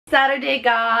Saturday,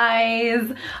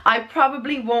 guys. I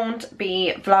probably won't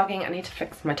be vlogging. I need to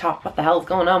fix my top. What the hell's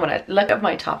going on with it? Look at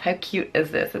my top. How cute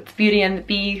is this? It's Beauty and the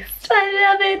Beast.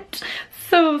 I love it.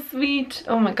 So sweet.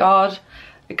 Oh my god.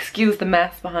 Excuse the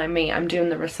mess behind me. I'm doing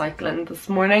the recycling this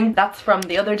morning. That's from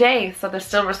the other day, so there's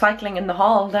still recycling in the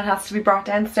hall that has to be brought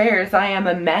downstairs. I am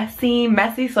a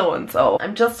messy so-and-so.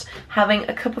 I'm just having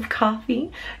a cup of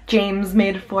coffee. James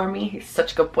made it for me. He's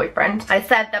such a good boyfriend. I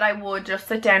said that I would just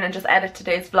sit down and just edit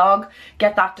today's vlog,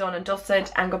 get that done and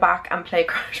dusted, and go back and play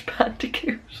Crash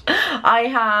Bandicoot. I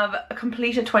have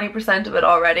completed 20% of it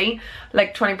already,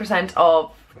 like 20%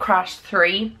 of Crash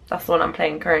 3, that's the one I'm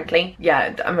playing currently.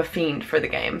 Yeah, I'm a fiend for the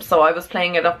game. So I was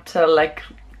playing it up till like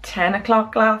 10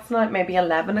 o'clock last night, maybe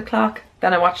 11 o'clock.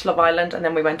 Then I watched Love Island and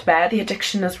then we went to bed. The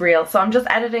addiction is real. So I'm just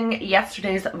editing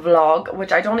yesterday's vlog,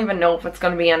 which I don't even know if it's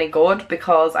going to be any good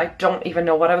because I don't even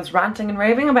know what I was ranting and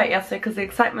raving about yesterday because the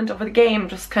excitement over the game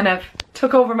just kind of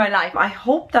took over my life. I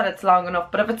hope that it's long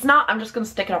enough, but if it's not, I'm just going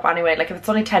to stick it up anyway. Like if it's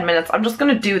only 10 minutes, I'm just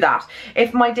going to do that.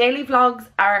 If my daily vlogs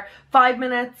are 5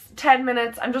 minutes, 10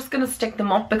 minutes, I'm just going to stick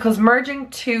them up because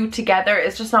merging two together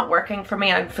is just not working for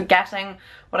me. I'm forgetting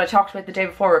what I talked about the day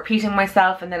before, repeating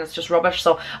myself, and then it's just rubbish.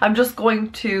 So I'm just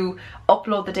going to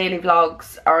upload the daily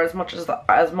vlogs or as much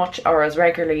or as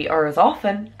regularly or as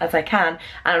often as I can,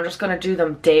 and I'm just going to do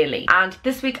them daily. And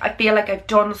this week I feel like I've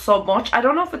done so much. I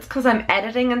don't know if it's because I'm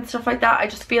editing and stuff like that. I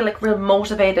just feel like real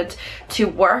motivated to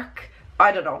work.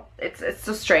 I don't know, it's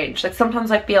just strange. Like sometimes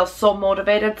I feel so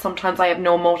motivated, sometimes I have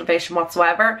no motivation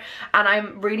whatsoever, and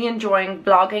I'm really enjoying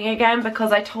vlogging again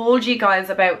because I told you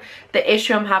guys about the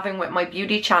issue I'm having with my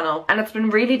beauty channel, and it's been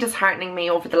really disheartening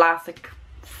me over the last like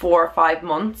 4 or 5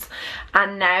 months,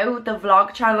 and now the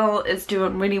vlog channel is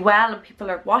doing really well and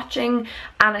people are watching,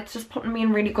 and it's just putting me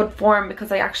in really good form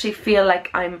because I actually feel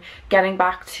like I'm getting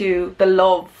back to the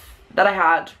love that I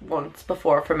had once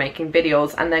before for making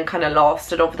videos, and then kind of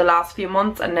lost it over the last few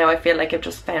months, and now I feel like I've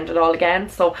just found it all again.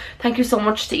 So thank you so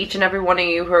much to each and every one of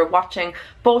you who are watching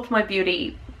both my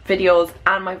beauty videos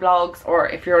and my vlogs, or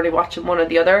if you're only watching one or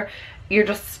the other, you're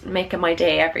just making my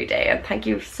day every day, and thank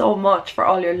you so much for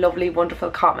all your lovely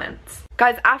wonderful comments.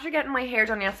 Guys, after getting my hair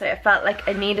done yesterday, I felt like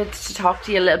I needed to talk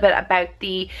to you a little bit about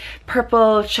the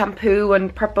purple shampoo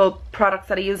and purple products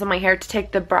that I use on my hair to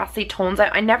take the brassy tones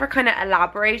out. I never kind of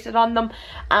elaborated on them,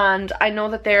 and I know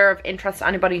that they're of interest to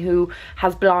anybody who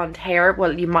has blonde hair.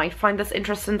 Well, you might find this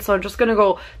interesting, so I'm just going to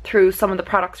go through some of the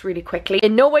products really quickly.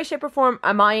 In no way, shape or form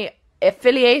am I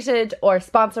affiliated or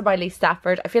sponsored by Lee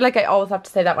Stafford. I feel like I always have to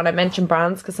say that when I mention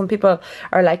brands because some people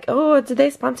are like, oh, did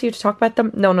they sponsor you to talk about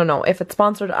them? No. If it's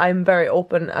sponsored, I'm very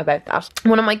open about that.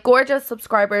 One of my gorgeous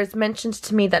subscribers mentioned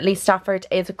to me that Lee Stafford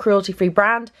is a cruelty-free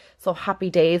brand, so happy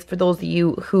days for those of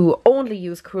you who only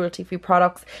use cruelty-free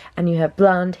products and you have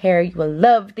blonde hair. You will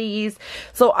love these.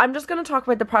 So I'm just going to talk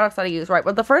about the products that I use. Right,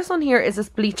 well, the first one here is this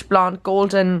Bleach Blonde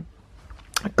Golden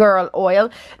Girl oil.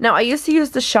 Now I used to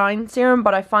use the Shine serum,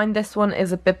 but I find this one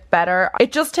is a bit better.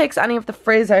 It just takes any of the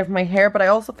frizz out of my hair, but I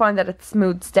also find that it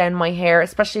smooths down my hair,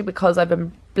 especially because I've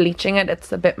been bleaching it.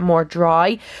 It's a bit more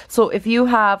dry. So if you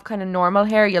have kind of normal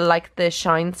hair, you'll like the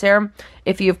Shine serum.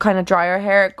 If you have kind of drier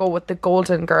hair, go with the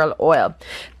Golden Girl oil.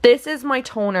 This is my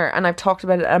toner, and I've talked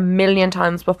about it a million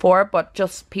times before, but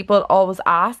just people always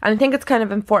ask, and I think it's kind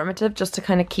of informative just to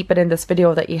kind of keep it in this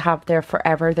video that you have there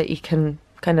forever, that you can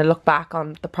kind of look back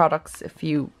on the products if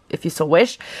you so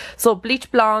wish. So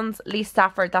Bleach Blondes, Lee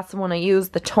Stafford, that's the one I use.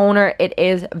 The toner, it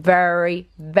is very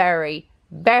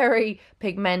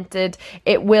pigmented.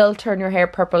 It will turn your hair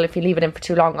purple if you leave it in for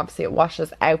too long. Obviously it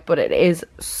washes out, but it is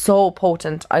so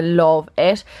potent. I love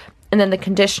it. And then the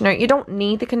conditioner, you don't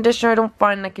need the conditioner. I don't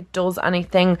find like it does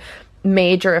anything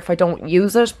major if I don't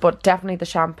use it, but definitely the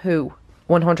shampoo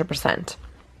 100%.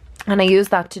 And I use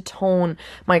that to tone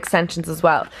my extensions as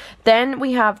well. Then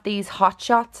we have these Hot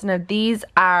Shots. Now these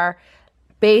are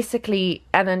basically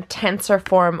an intenser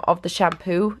form of the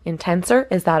shampoo. Intenser,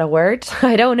 is that a word?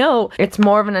 I don't know. It's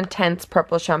more of an intense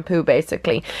purple shampoo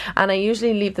basically. And I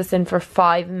usually leave this in for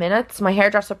 5 minutes. My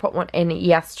hairdresser put one in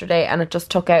yesterday and it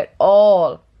just took out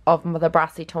all of the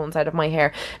brassy tones out of my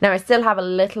hair. Now I still have a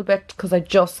little bit because I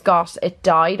just got it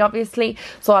dyed obviously.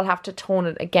 So I'll have to tone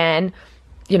it again,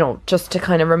 you know, just to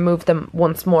kind of remove them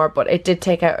once more, but it did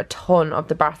take out a ton of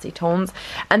the brassy tones.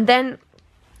 And then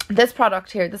this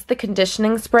product here, this is the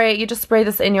conditioning spray. You just spray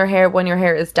this in your hair when your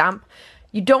hair is damp.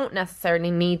 You don't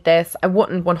necessarily need this. I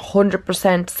wouldn't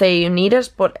 100% say you need it,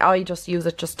 but I just use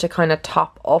it just to kind of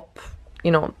top up,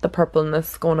 you know, the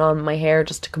purpleness going on in my hair,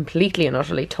 just to completely and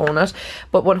utterly tone it.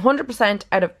 But 100%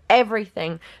 out of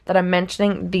everything that I'm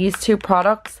mentioning, these two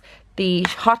products, the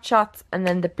Hot Shots and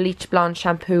then the Bleach Blonde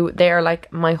shampoo. They are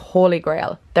like my holy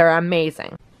grail. They're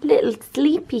amazing. Little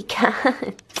sleepy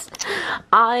cat.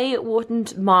 I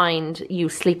wouldn't mind you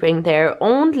sleeping there,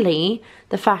 only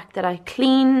the fact that I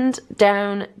cleaned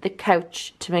down the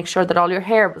couch to make sure that all your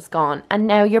hair was gone, and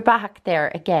now you're back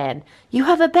there again. You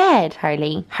have a bed,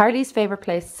 Harley. Harley's favourite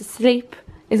place to sleep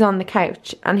is on the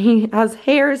couch, and he has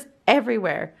hairs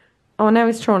everywhere. Oh, now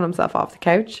he's throwing himself off the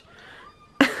couch.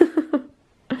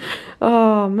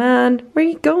 Oh man, where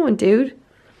you going, dude?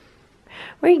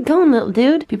 Where you going, little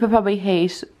dude? People probably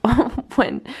hate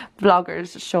when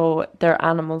vloggers show their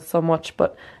animals so much,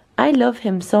 but I love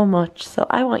him so much, so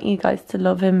I want you guys to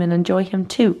love him and enjoy him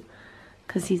too,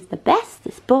 because he's the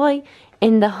bestest boy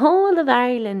in the whole of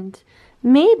Ireland.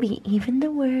 Maybe even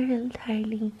the world,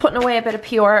 Harley. Putting away a bit of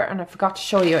PR, and I forgot to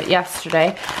show you it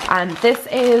yesterday. And this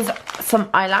is some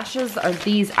eyelashes, or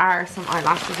these are some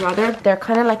eyelashes rather. They're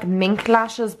kind of like mink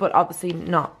lashes, but obviously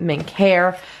not mink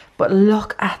hair. But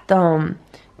look at them.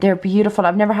 They're beautiful.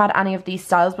 I've never had any of these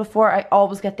styles before. I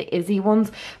always get the Izzy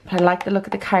ones, but I like the look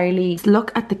of the Kylie.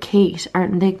 Look at the Kate,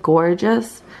 aren't they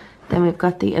gorgeous? Then we've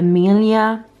got the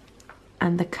Amelia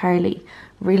and the Kylie.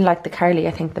 Really like the Kylie,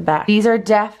 I think, the best. These are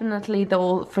definitely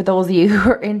for those of you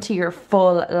who are into your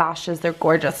full lashes. They're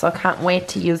gorgeous, so I can't wait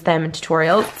to use them in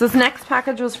tutorials. So this next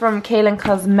package was from Kaylin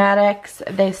Cosmetics.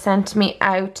 They sent me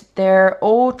out their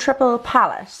triple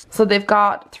palette. So they've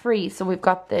got 3. So we've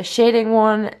got the shading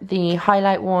one, the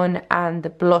highlight one, and the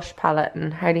blush palette.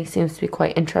 And Harley seems to be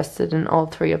quite interested in all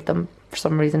 3 of them. For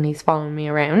some reason he's following me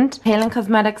around. Kaylin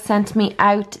Cosmetics sent me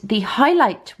out the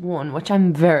highlight one, which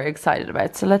I'm very excited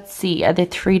about. So let's see, are they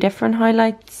 3 different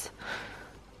highlights?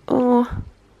 Oh,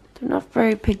 they're not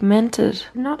very pigmented.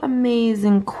 Not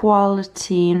amazing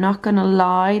quality, I'm not gonna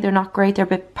lie. They're not great, they're a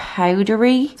bit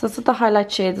powdery. So that's what the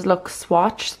highlight shades look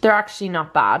swatched. They're actually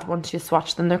not bad once you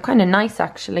swatch them. They're kind of nice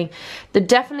actually. They're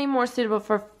definitely more suitable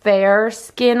for fair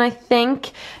skin, I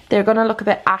think. They're gonna look a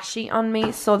bit ashy on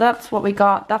me. So that's what we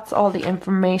got. That's all the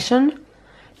information.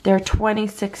 They're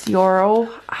 €26.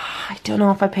 I don't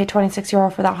know if I paid €26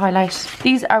 for that highlight.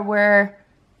 These are where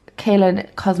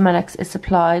Kaylin Cosmetics is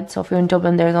supplied. So if you're in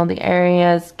Dublin, there's all the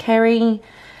areas: Kerry,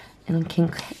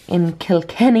 in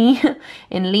Kilkenny,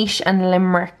 in Laois and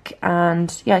Limerick,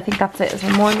 and yeah, I think that's it. Is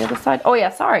there more on the other side? Oh yeah,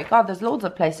 sorry, God, there's loads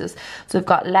of places. So we've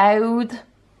got Louth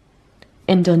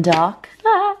in Dundalk.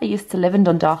 I used to live in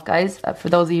Dundalk, guys. For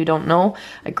those of you who don't know,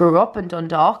 I grew up in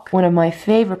Dundalk, one of my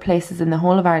favourite places in the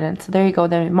whole of Ireland. So there you go.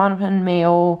 Then Monaghan,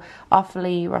 Mayo,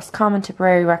 Offaly, Roscommon,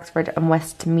 Tipperary, Wexford and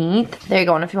Westmeath. There you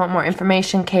go. And if you want more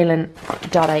information,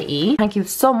 kaylin.ie. Thank you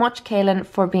so much, Kaylin,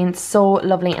 for being so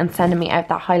lovely and sending me out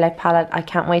that highlight palette. I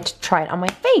can't wait to try it on my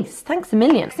face. Thanks a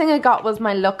million. Next thing I got was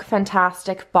my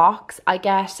Lookfantastic box. I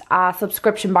get a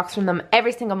subscription box from them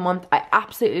every single month. I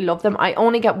absolutely love them. I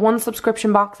only get one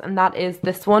subscription box, and that is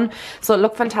this one. So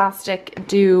Lookfantastic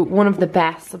do one of the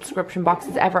best subscription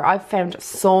boxes ever. I've found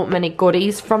so many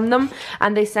goodies from them,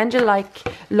 and they send you like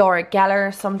Laura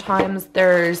Geller sometimes.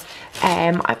 There's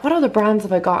what other brands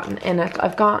have I gotten in it?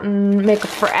 I've gotten Makeup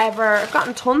Forever. I've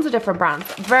gotten tons of different brands.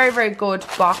 Very, very good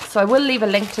box. So I will leave a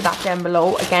link to that down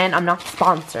below. Again, I'm not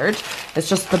sponsored. It's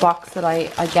just the box that I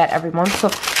get every month. So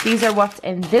these are what's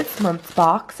in this month's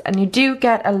box, and you do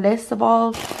get a list of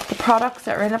all the products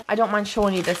that are in it. I don't mind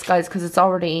showing you this, guys, because it's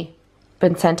already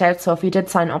been sent out. So if you did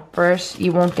sign up for it,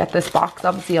 you won't get this box.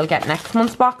 Obviously you'll get next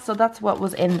month's box. So that's what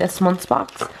was in this month's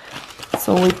box.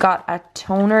 So we've got a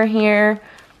toner here.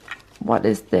 What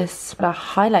is this? A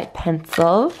highlight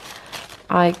pencil.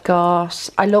 I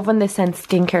love when they send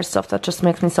skincare stuff. That just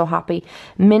makes me so happy.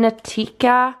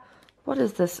 Minatika. What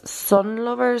is this? Sun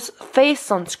Lovers face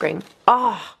sunscreen.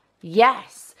 Oh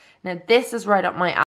yes, now this is right up my alley.